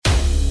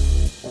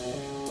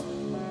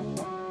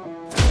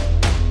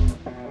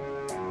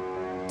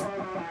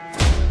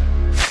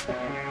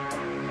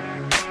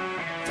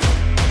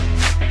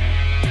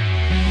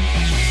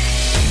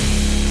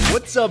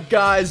up,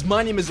 guys?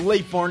 My name is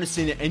Leif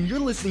Arneson, and you're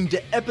listening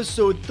to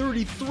episode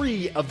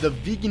 33 of the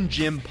Vegan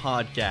Gym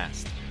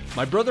Podcast.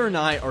 My brother and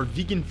I are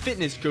vegan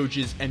fitness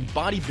coaches and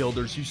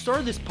bodybuilders who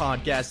started this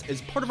podcast as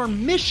part of our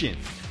mission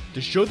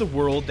to show the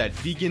world that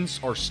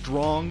vegans are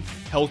strong,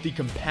 healthy,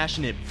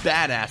 compassionate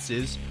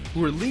badasses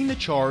who are leading the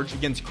charge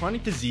against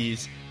chronic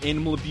disease,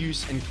 animal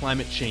abuse, and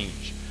climate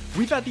change.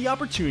 We've had the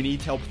opportunity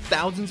to help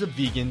thousands of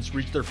vegans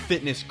reach their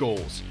fitness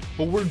goals,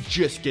 but we're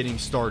just getting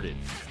started.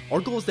 Our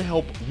goal is to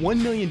help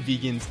 1 million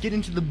vegans get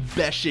into the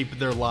best shape of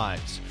their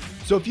lives.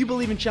 So if you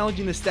believe in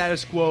challenging the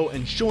status quo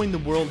and showing the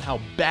world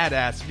how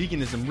badass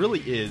veganism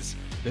really is,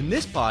 then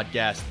this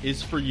podcast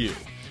is for you.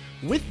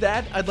 With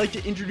that, I'd like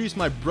to introduce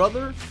my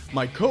brother,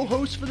 my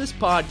co-host for this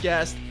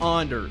podcast,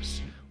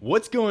 Anders.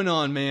 What's going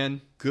on, man?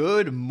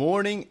 Good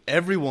morning,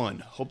 everyone.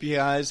 Hope you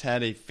guys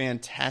had a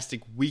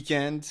fantastic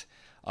weekend.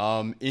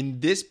 In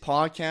this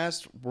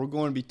podcast, we're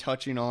going to be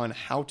touching on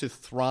how to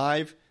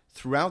thrive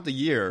throughout the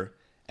year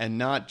and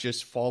not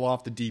just fall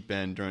off the deep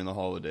end during the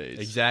holidays.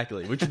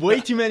 Exactly, which way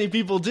too many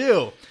people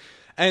do.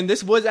 And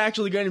this was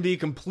actually going to be a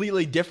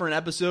completely different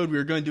episode. We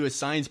were going to do a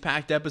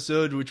science-packed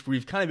episode, which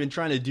we've kind of been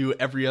trying to do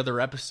every other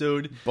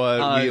episode.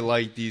 But we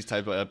like these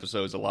type of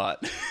episodes a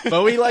lot.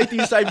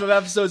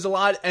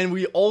 And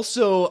we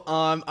also,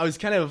 I was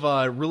kind of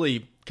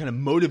really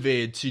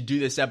motivated to do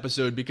this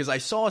episode because I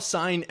saw a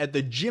sign at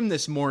the gym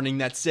this morning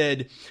that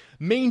said,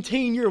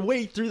 "Maintain your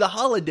weight through the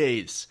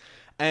holidays."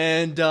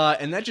 And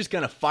that just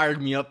kind of fired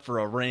me up for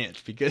a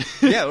rant because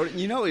yeah,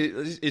 you know,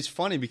 it's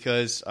funny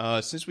because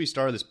since we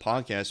started this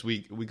podcast, we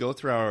go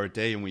throughout our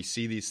day and we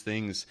see these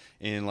things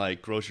in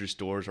like grocery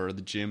stores or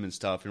the gym and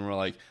stuff, and we're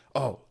like,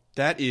 oh,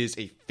 that is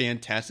a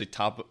fantastic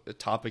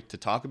topic to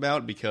talk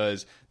about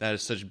because that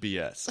is such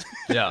BS.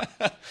 Yeah,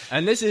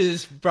 and this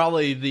is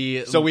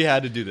probably so we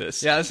had to do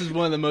this. Yeah, this is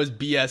one of the most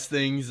BS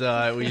things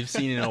we've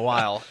seen in a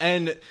while,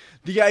 and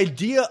the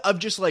idea of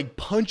just like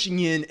punching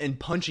in and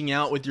punching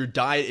out with your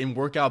diet and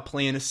workout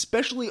plan,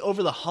 especially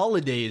over the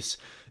holidays,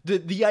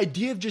 the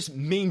idea of just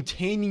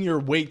maintaining your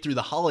weight through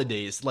the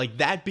holidays, like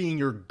that being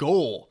your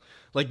goal.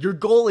 Like your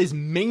goal is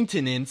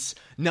maintenance,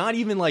 not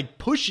even like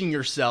pushing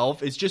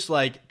yourself. It's just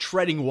like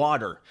treading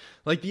water.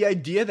 Like the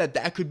idea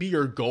that could be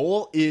your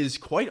goal is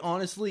quite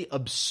honestly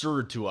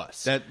absurd to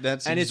us.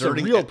 That's and it's a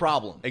real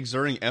problem.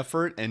 Exerting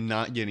effort and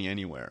not getting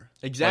anywhere.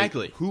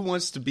 Exactly. Like, who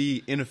wants to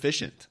be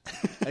inefficient?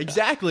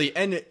 Exactly.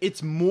 And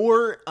it's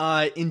more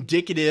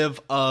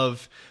indicative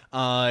of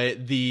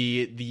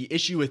the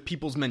issue with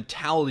people's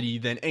mentality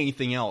than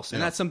anything else. And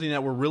that's something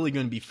that we're really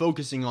going to be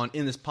focusing on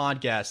in this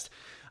podcast.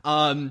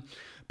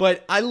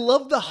 But I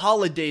love the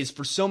holidays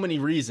for so many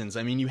reasons.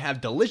 I mean, you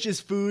have delicious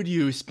food,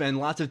 you spend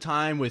lots of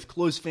time with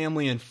close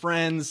family and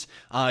friends,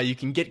 you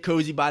can get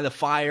cozy by the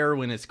fire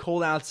when it's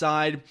cold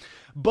outside.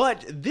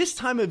 But this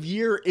time of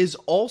year is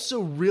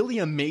also really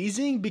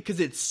amazing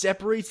because it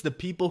separates the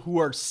people who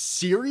are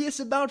serious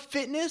about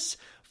fitness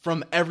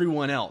from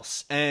everyone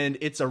else. And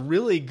it's a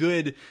really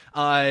good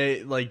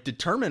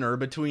determiner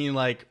between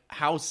like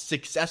how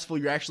successful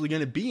you're actually going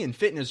to be in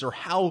fitness or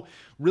how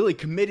really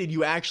committed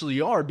you actually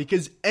are,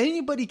 because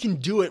anybody can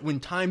do it when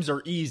times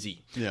are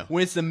easy. Yeah.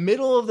 When it's the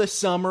middle of the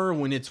summer,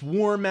 when it's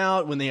warm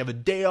out, when they have a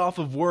day off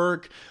of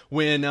work,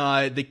 when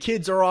the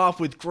kids are off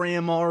with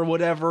grandma or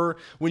whatever,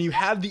 when you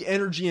have the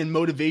energy and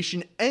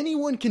motivation,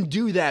 anyone can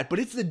do that. But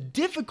it's the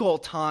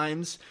difficult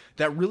times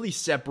that really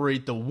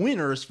separate the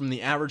winners from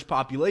the average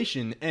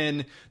population.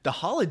 And the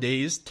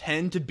holidays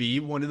tend to be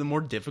one of the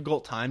more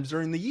difficult times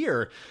during the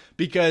year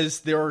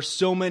because there are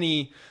so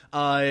many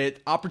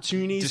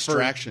opportunities.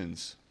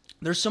 Distractions.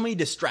 There's so many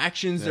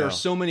distractions. Yeah. There are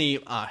so many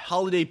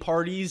holiday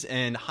parties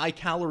and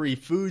high-calorie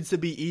foods to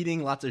be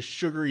eating, lots of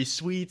sugary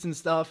sweets and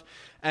stuff.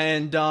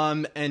 And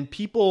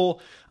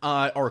people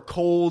are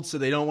cold, so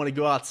they don't want to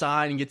go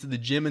outside and get to the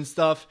gym and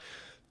stuff.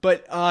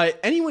 But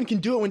anyone can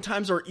do it when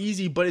times are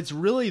easy, but it's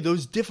really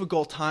those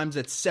difficult times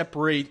that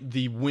separate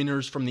the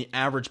winners from the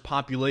average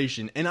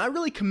population. And I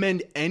really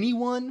commend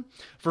anyone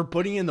for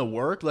putting in the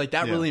work. Like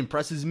that really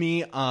impresses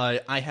me.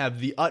 I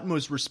have the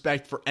utmost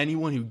respect for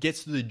anyone who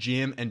gets to the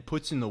gym and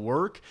puts in the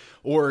work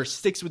or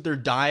sticks with their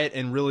diet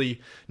and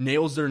really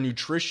nails their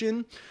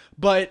nutrition.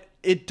 But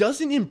it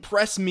doesn't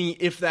impress me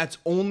if that's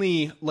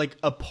only like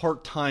a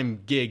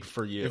part-time gig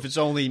for you. If it's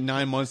only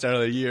 9 months out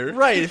of the year.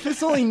 Right. If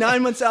it's only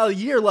 9 months out of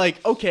the year,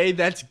 like, okay,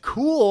 that's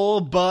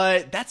cool,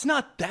 but that's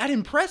not that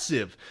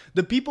impressive.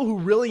 The people who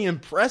really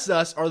impress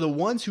us are the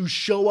ones who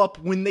show up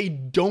when they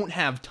don't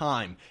have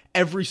time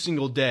every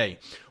single day.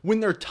 When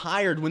they're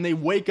tired, when they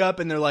wake up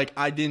and they're like,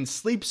 I didn't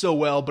sleep so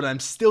well, but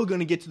I'm still going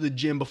to get to the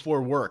gym before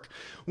work.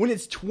 When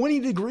it's 20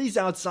 degrees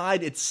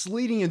outside, it's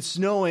sleeting and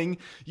snowing,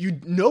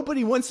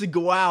 nobody wants to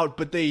go out,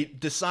 but they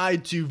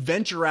decide to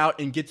venture out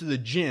and get to the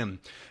gym.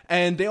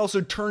 And they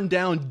also turn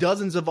down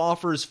dozens of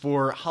offers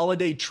for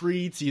holiday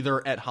treats,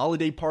 either at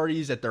holiday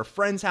parties at their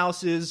friends'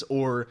 houses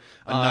or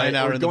a night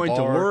out or going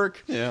to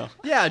work.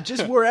 Yeah,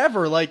 just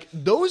wherever. Like,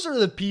 those are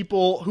the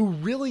people who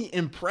really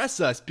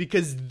impress us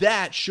because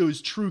that shows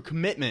true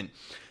commitment.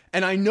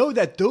 And I know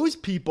that those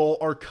people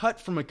are cut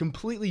from a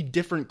completely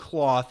different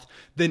cloth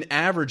than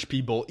average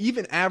people,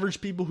 even average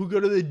people who go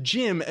to the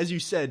gym, as you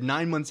said,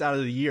 9 months out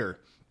of the year.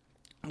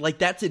 Like,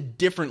 that's a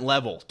different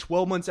level.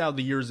 12 months out of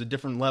the year is a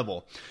different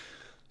level.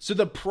 So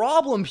the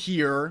problem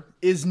here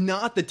is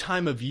not the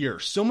time of year.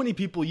 So many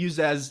people use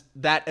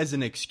that as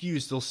an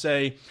excuse. They'll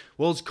say,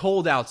 well, it's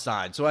cold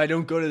outside, so I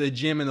don't go to the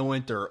gym in the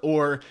winter.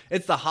 Or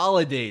it's the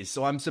holidays,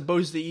 so I'm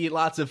supposed to eat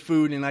lots of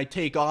food and I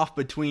take off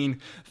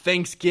between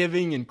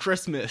Thanksgiving and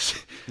Christmas.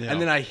 Yeah.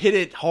 And then I hit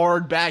it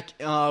hard back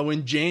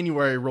when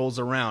January rolls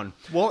around.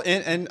 Well,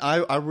 and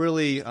I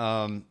really...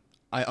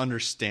 I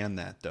understand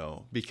that,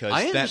 though, because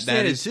I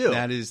understand it too.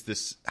 That is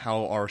this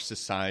how our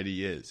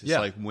society is. It's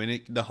like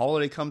when the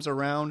holiday comes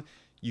around,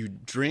 you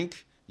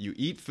drink, you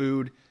eat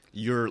food,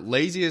 you're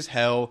lazy as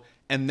hell,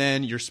 and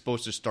then you're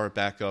supposed to start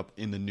back up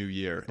in the new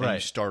year, and you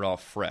start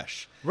off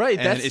fresh. Right.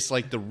 And it's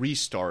like the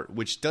restart,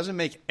 which doesn't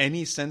make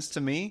any sense to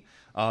me.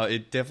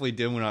 It definitely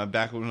did when I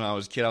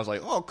was a kid. I was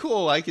like, oh,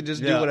 cool, I could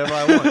just do whatever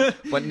I want.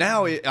 But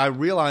now I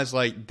realize,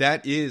 like,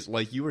 that is,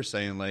 like you were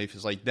saying, Leif,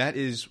 is like that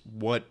is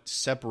what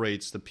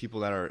separates the people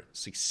that are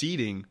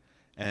succeeding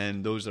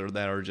and those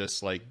that are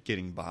just, like,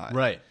 getting by.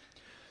 Right.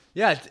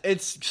 Yeah,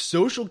 it's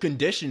social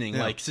conditioning.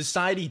 Yeah. Like,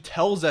 society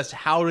tells us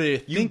how to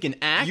think and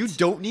act. You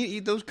don't need to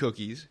eat those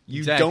cookies.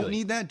 You don't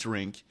need that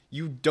drink.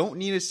 You don't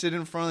need to sit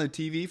in front of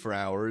the TV for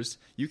hours.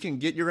 You can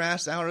get your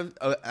ass out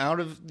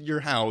of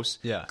your house.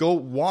 Yeah. Go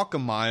walk a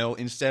mile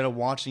instead of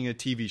watching a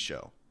TV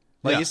show.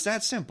 Like, it's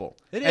that simple.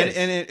 It is.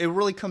 And it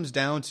really comes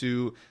down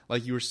to,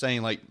 like you were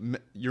saying, like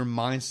your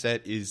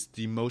mindset is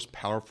the most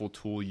powerful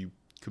tool you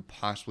could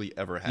possibly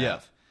ever have. Yeah.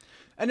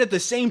 And at the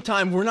same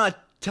time, we're not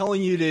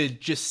telling you to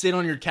just sit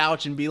on your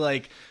couch and be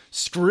like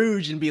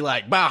Scrooge and be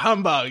like, bah,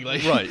 humbug,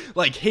 like,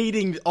 like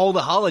hating all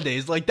the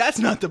holidays. Like, that's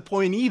not the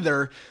point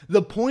either.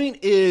 The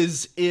point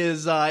is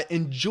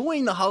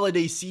enjoying the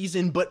holiday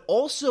season, but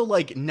also,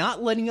 like,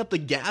 not letting up the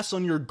gas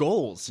on your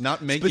goals.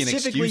 Not making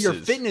specifically excuses. Your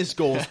fitness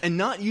goals, and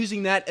not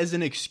using that as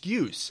an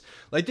excuse.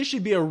 Like, this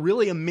should be a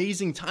really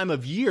amazing time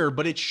of year,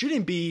 but it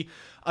shouldn't be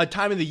a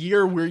time of the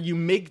year where you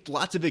make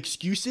lots of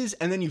excuses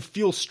and then you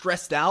feel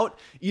stressed out,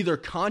 either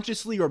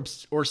consciously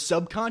or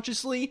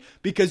subconsciously,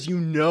 because you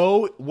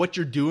know what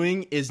you're doing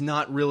is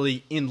not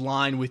really in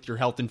line with your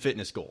health and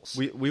fitness goals.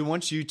 We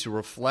want you to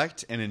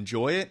reflect and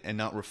enjoy it and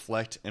not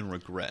reflect and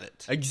regret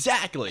it.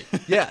 Exactly.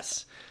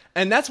 Yes.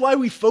 And that's why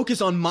we focus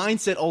on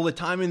mindset all the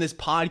time in this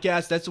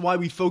podcast. That's why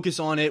we focus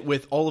on it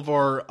with all of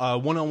our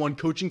one-on-one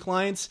coaching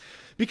clients.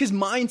 Because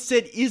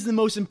mindset is the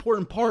most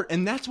important part,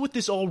 and that's what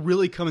this all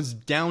really comes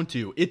down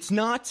to. It's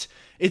not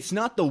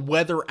the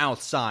weather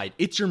outside.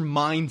 It's your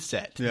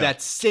mindset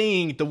that's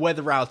saying the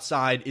weather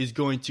outside is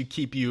going to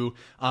keep you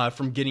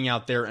from getting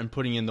out there and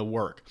putting in the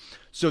work.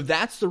 So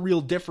that's the real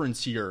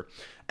difference here.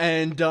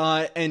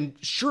 And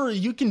sure,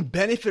 you can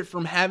benefit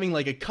from having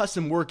like a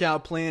custom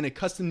workout plan, a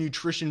custom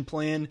nutrition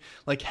plan,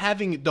 like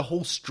having the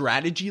whole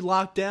strategy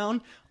locked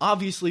down.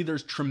 Obviously,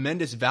 there's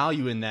tremendous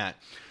value in that.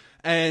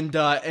 And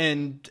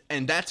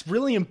that's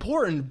really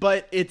important,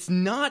 but it's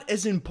not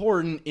as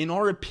important in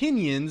our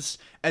opinions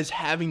as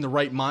having the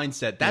right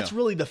mindset. That's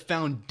really the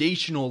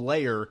foundational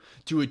layer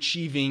to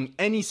achieving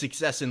any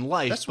success in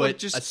life,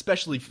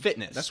 especially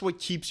fitness. That's what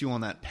keeps you on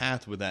that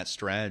path with that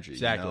strategy.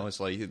 Exactly. You know? It's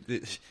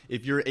like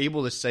if you're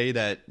able to say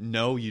that,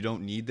 no, you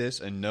don't need this,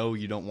 and no,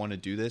 you don't want to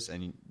do this,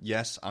 and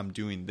yes, I'm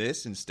doing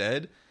this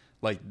instead,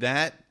 like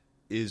that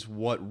is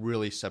what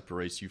really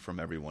separates you from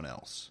everyone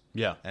else.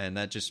 Yeah. And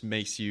that just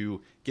makes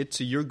you get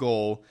to your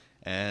goal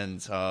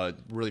and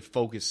really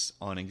focus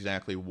on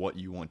exactly what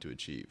you want to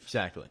achieve.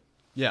 Exactly.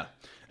 Yeah.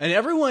 And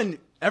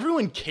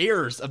everyone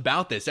cares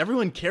about this.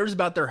 Everyone cares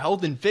about their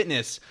health and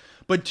fitness.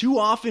 But too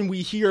often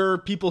we hear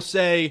people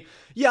say,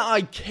 yeah,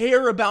 I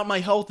care about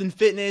my health and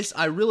fitness.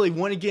 I really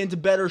want to get into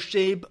better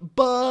shape,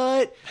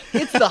 but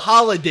it's the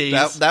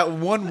holidays. that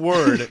one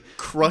word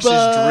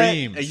crushes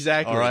dreams.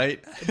 Exactly. All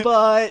right.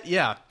 But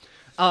yeah.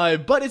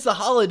 But it's the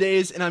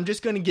holidays, and I'm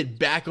just going to get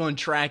back on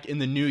track in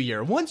the new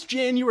year. Once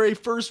January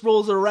 1st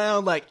rolls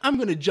around, like, I'm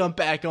going to jump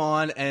back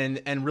on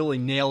and really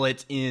nail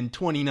it in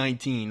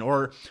 2019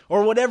 or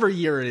whatever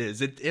year it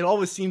is. It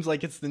always seems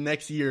like it's the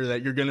next year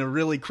that you're going to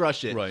really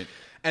crush it. Right.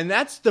 And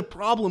that's the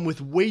problem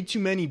with way too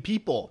many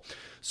people.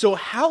 So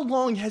how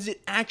long has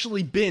it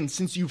actually been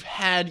since you've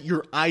had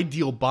your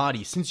ideal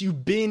body, since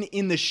you've been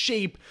in the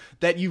shape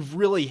that you've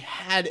really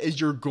had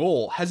as your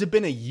goal? Has it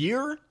been a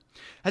year?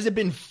 Has it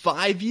been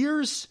 5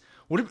 years?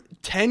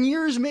 10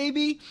 years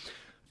maybe?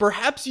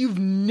 Perhaps you've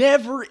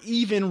never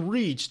even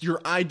reached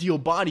your ideal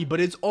body, but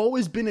it's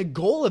always been a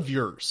goal of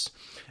yours.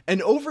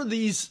 And over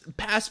these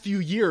past few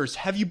years,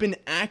 have you been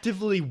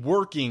actively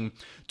working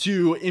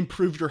to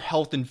improve your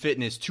health and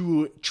fitness,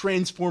 to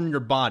transform your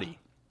body?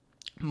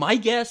 My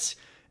guess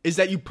is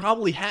that you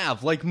probably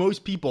have. Like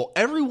most people,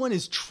 everyone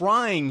is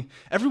trying,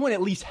 everyone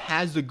at least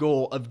has the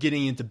goal of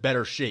getting into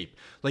better shape.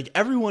 Like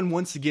everyone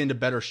wants to get into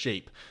better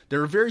shape.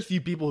 There are very few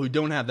people who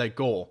don't have that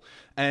goal.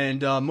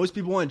 And most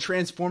people want to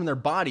transform their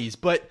bodies.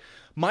 But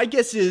my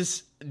guess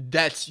is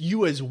that's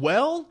you as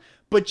well.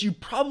 but you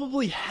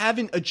probably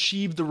haven't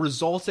achieved the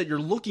results that you're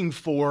looking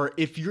for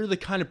if you're the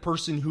kind of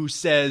person who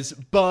says,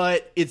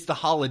 but it's the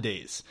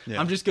holidays. Yeah.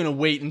 I'm just going to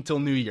wait until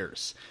New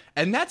Year's.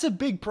 And that's a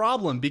big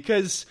problem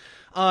because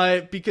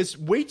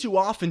way too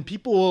often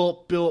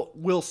people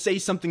will say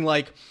something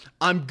like,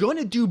 I'm going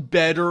to do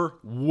better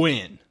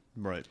when.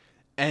 Right.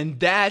 And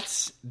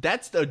that's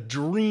the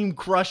dream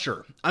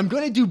crusher. I'm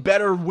going to do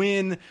better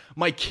when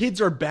my kids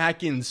are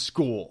back in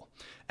school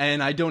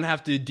and I don't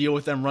have to deal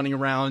with them running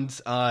around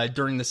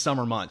during the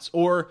summer months.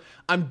 Or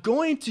I'm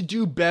going to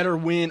do better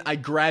when I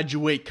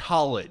graduate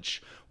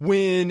college,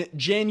 when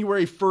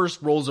January 1st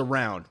rolls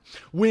around,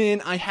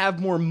 when I have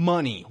more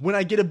money, when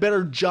I get a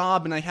better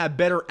job and I have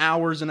better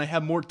hours and I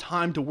have more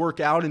time to work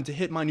out and to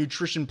hit my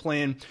nutrition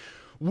plan.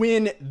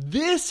 When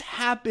this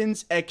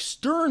happens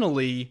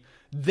externally,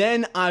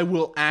 then I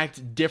will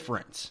act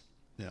different.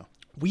 Yeah.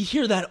 We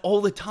hear that all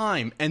the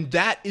time, and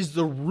that is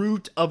the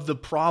root of the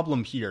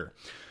problem here.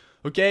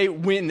 Okay,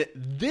 when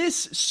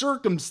this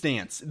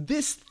circumstance,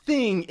 this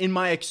thing in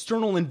my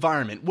external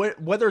environment,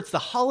 whether it's the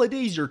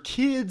holidays, your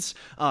kids,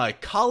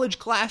 college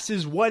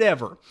classes,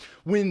 whatever,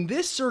 when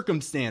this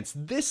circumstance,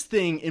 this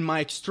thing in my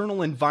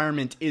external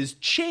environment is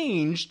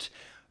changed,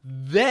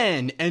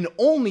 then and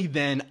only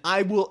then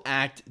I will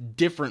act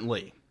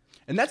differently.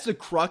 And that's the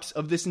crux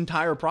of this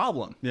entire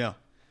problem. Yeah.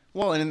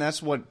 Well, and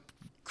that's what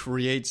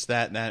creates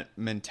that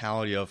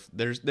mentality of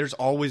there's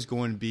always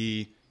going to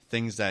be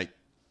things that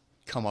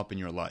come up in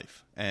your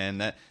life,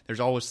 and that there's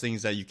always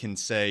things that you can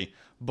say,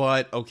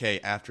 but okay,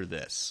 after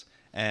this.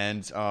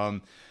 And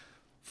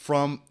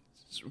from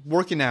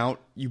working out,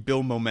 you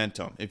build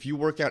momentum. If you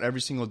work out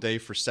every single day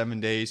for 7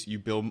 days, you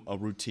build a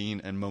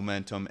routine and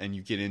momentum, and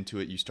you get into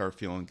it, you start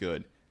feeling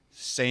good.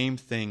 Same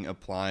thing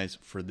applies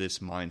for this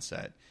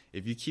mindset.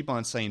 If you keep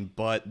on saying,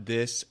 but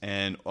this,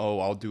 and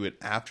I'll do it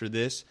after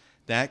this,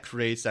 that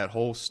creates that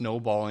whole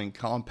snowballing,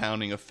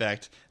 compounding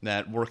effect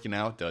that working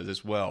out does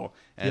as well.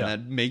 And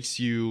that makes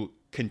you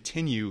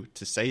continue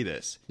to say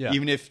this,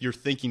 even if you're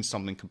thinking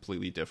something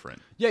completely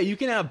different. Yeah, you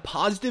can have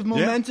positive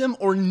momentum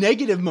or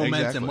negative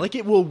momentum. Exactly. Like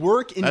it will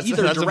work in either that's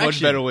direction. That's a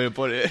much better way to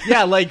put it.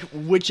 Yeah, like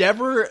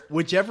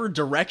whichever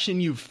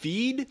direction you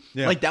feed,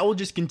 like that will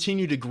just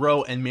continue to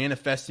grow and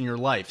manifest in your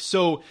life.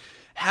 So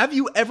have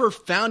you ever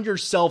found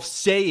yourself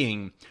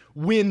saying,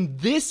 when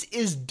this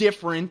is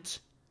different,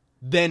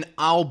 then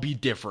I'll be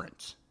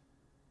different?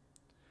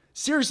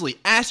 Seriously,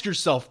 ask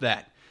yourself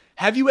that.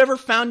 Have you ever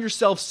found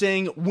yourself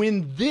saying,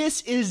 when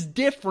this is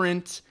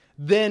different,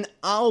 then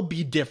I'll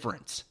be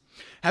different?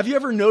 Have you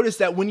ever noticed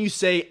that when you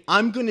say,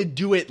 I'm going to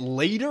do it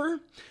later,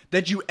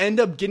 that you end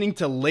up getting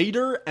to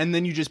later and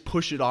then you just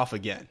push it off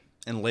again?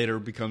 And later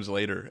becomes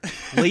later.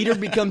 Later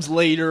becomes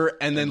later,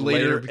 and then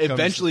later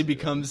eventually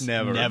becomes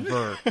never.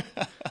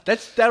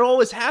 That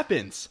always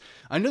happens.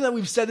 I know that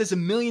we've said this a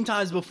million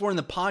times before in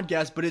the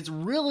podcast, but it's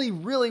really,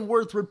 really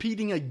worth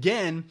repeating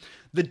again.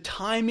 The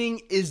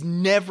timing is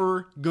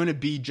never going to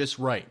be just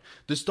right.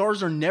 The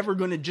stars are never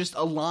going to just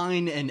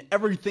align and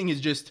everything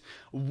is just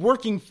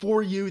working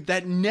for you.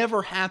 That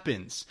never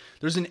happens.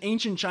 There's an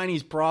ancient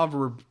Chinese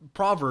proverb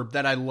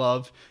that I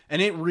love,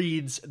 and it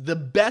reads, the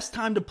best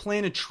time to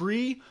plant a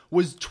tree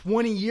was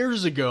 20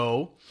 years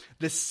ago.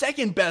 The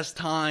second best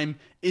time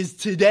is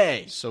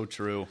today. So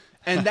true.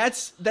 And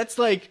that's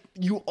like,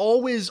 you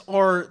always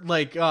are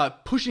like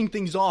pushing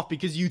things off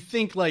because you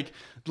think like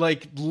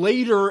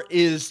later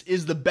is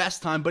the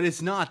best time, but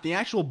it's not. The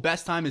actual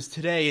best time is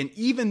today. And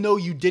even though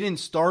you didn't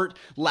start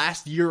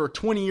last year or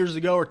 20 years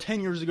ago or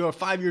 10 years ago or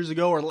 5 years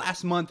ago or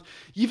last month,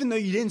 even though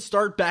you didn't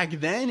start back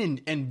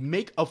then and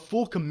make a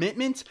full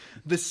commitment,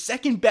 the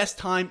second best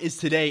time is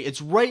today.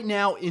 It's right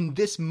now in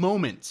this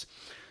moment.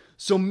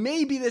 So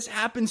maybe this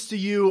happens to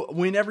you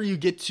whenever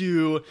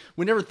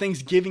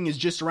Thanksgiving is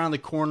just around the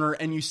corner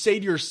and you say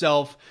to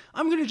yourself,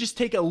 I'm going to just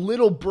take a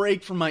little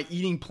break from my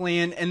eating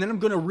plan and then I'm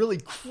going to really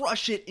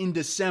crush it in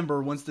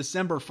December once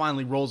December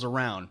finally rolls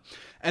around.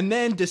 And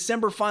then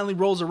December finally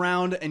rolls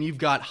around and you've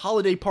got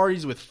holiday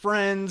parties with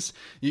friends,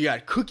 you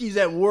got cookies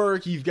at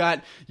work, you've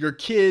got your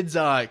kids'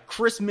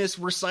 Christmas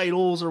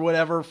recitals or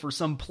whatever for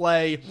some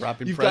play.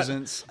 Wrapping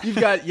presents. You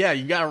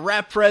got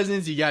wrap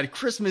presents, you got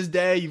Christmas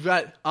Day, you've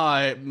got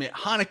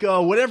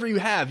Hanukkah, whatever you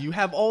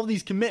have all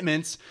these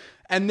commitments.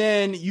 And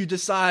then you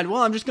decide,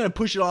 well, I'm just going to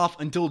push it off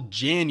until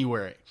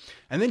January.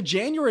 And then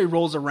January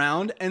rolls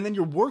around, and then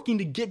you're working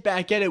to get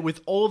back at it with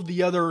all of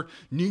the other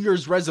New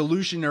Year's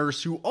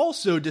resolutioners who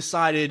also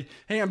decided,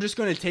 hey, I'm just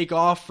going to take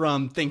off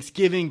from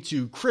Thanksgiving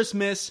to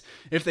Christmas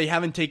if they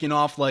haven't taken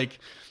off like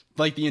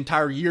the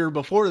entire year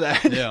before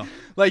that. Yeah.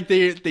 Like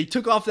they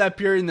took off that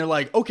period and they're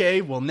like,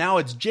 okay, well now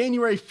it's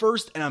January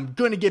 1st and I'm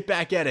going to get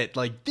back at it.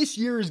 Like this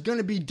year is going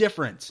to be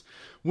different.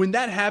 When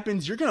that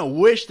happens, you're going to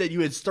wish that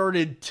you had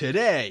started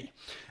today.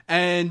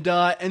 And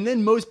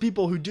then most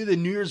people who do the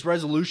New Year's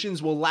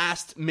resolutions will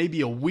last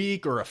maybe a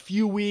week or a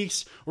few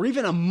weeks or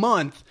even a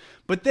month.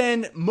 But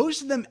then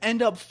most of them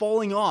end up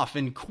falling off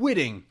and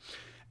quitting.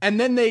 And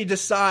then they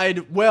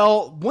decide,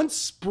 well, once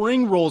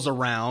spring rolls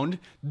around,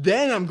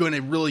 then I'm going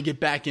to really get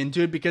back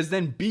into it because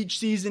then beach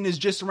season is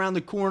just around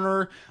the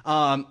corner.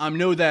 I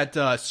know that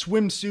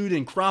swimsuit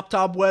and crop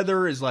top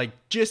weather is like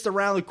just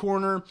around the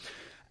corner.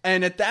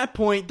 And at that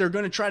point, they're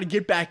going to try to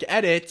get back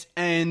at it.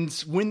 And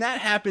when that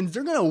happens,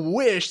 they're going to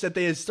wish that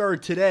they had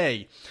started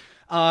today.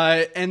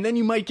 And then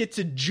you might get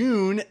to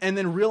June and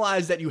then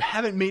realize that you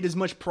haven't made as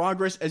much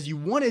progress as you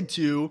wanted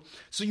to.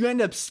 So you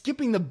end up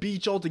skipping the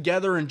beach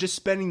altogether and just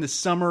spending the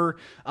summer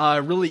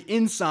really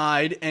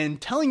inside and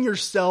telling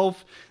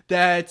yourself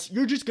that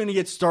you're just going to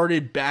get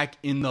started back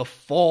in the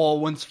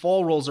fall once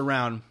fall rolls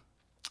around.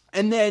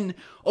 And then,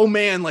 oh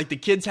man, like the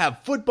kids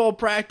have football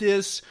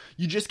practice.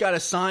 You just got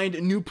assigned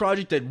a new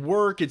project at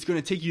work. It's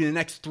going to take you the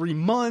next 3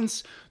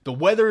 months. The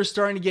weather is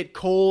starting to get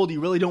cold.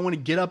 You really don't want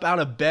to get up out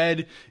of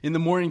bed in the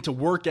morning to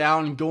work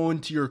out and go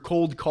into your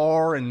cold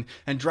car and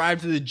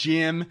drive to the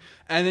gym.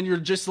 And then you're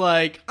just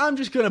like, I'm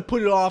just going to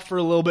put it off for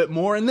a little bit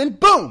more. And then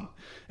boom,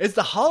 it's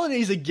the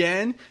holidays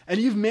again. And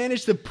you've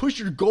managed to push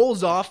your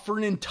goals off for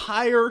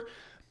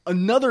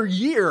another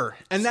year,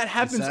 and that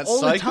happens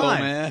all the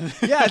time, man.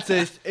 Yeah,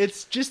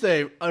 it's just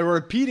a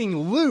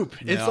repeating loop.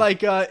 Yeah.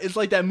 It's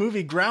like that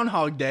movie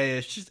Groundhog Day.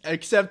 It's just,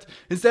 except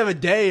instead of a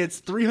day, it's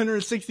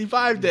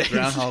 365 days.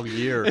 Groundhog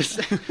year. It's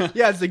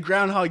the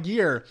Groundhog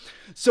year.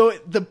 So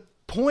the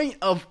point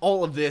of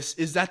all of this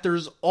is that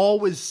there's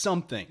always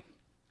something.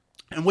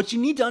 And what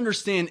you need to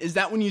understand is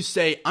that when you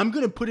say, I'm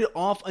going to put it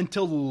off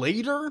until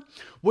later,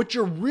 what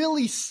you're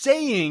really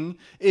saying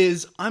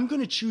is, I'm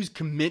going to choose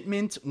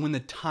commitment when the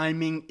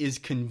timing is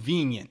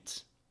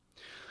convenient.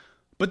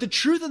 But the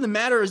truth of the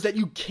matter is that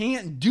you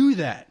can't do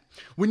that.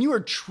 When you are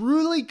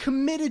truly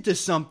committed to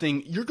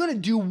something, you're going to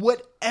do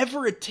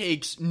whatever it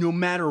takes, no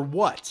matter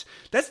what.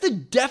 That's the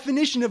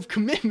definition of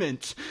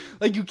commitment.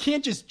 Like, you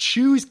can't just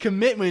choose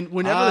commitment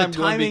whenever the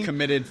timing... I'm going to be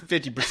committed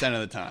 50%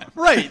 of the time.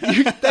 Right.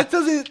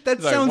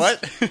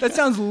 That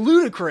sounds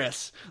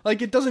ludicrous.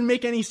 Like, it doesn't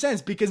make any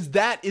sense because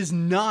that is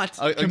not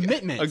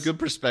commitment. A good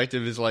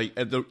perspective is like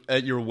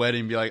at your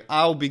wedding, be like,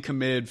 I'll be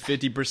committed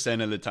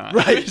 50% of the time.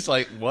 Right. It's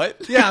like,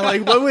 what? Yeah.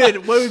 Like, what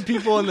would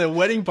people in the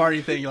wedding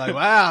party think? Like,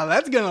 wow,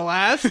 that's going to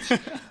last.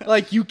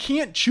 Like, you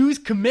can't choose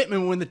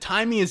commitment when the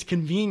timing is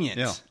convenient.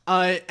 Yeah.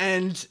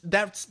 And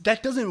that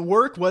doesn't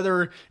work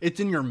whether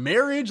it's in your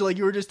marriage, like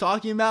you were just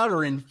talking about,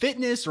 or in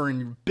fitness, or in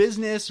your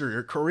business, or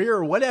your career,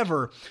 or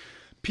whatever.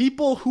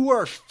 People who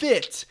are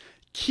fit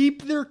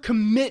keep their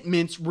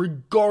commitments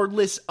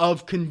regardless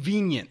of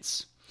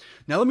convenience.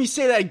 Now, let me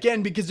say that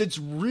again because it's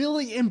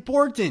really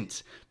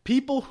important.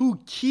 People who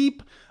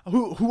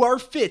are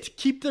fit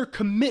keep their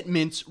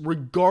commitments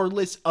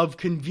regardless of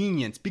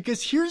convenience.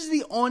 Because here's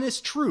the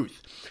honest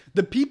truth.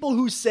 The people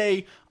who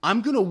say,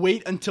 I'm going to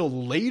wait until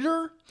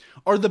later,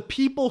 are the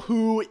people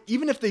who,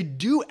 even if they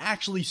do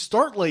actually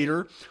start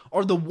later,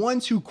 are the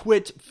ones who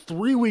quit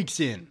 3 weeks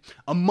in,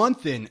 a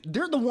month in.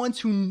 They're the ones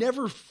who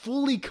never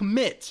fully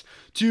commit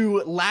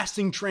to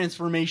lasting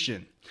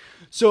transformation.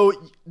 So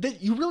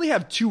you really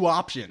have two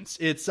options.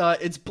 It's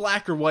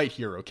black or white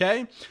here,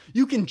 okay?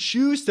 You can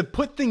choose to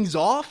put things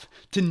off,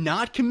 to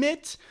not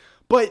commit,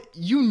 but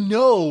you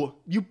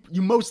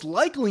most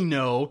likely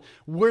know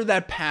where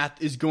that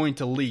path is going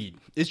to lead.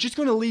 It's just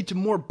going to lead to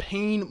more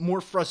pain,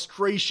 more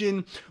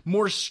frustration,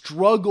 more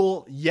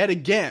struggle yet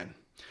again.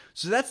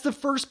 So that's the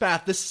first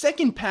path. The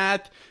second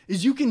path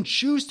is you can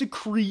choose to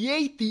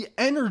create the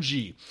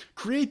energy,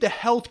 create the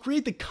health,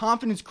 create the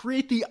confidence,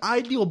 create the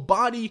ideal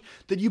body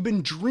that you've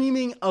been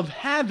dreaming of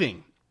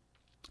having.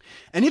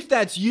 And if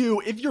that's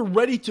you, if you're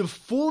ready to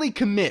fully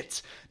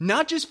commit,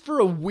 not just for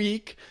a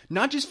week,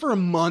 not just for a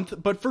month,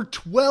 but for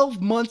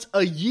 12 months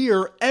a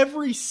year,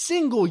 every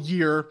single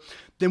year,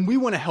 then we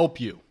want to help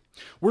you.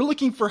 We're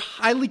looking for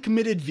highly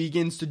committed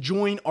vegans to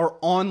join our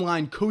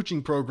online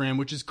coaching program,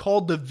 which is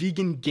called the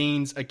Vegan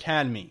Gains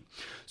Academy.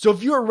 So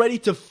if you are ready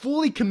to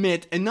fully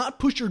commit and not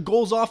push your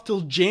goals off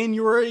till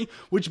January,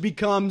 which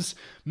becomes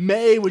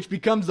May, which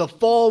becomes the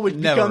fall, which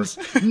becomes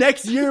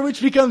next year,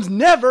 which becomes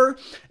never.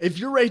 If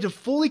you're ready to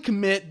fully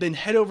commit, then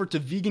head over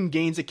to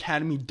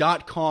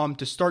vegangainsacademy.com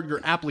to start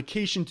your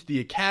application to the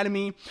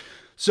academy.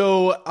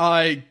 So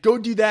go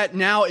do that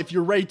now if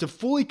you're ready to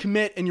fully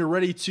commit and you're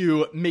ready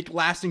to make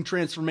lasting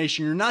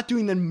transformation. You're not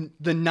doing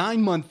the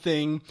 9-month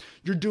thing.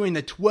 You're doing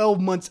the 12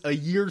 months a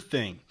year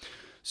thing.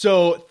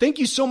 So thank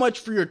you so much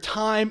for your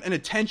time and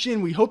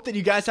attention. We hope that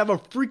you guys have a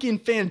freaking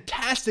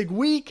fantastic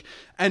week.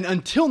 And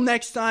until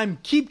next time,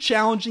 keep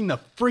challenging the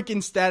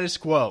freaking status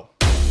quo.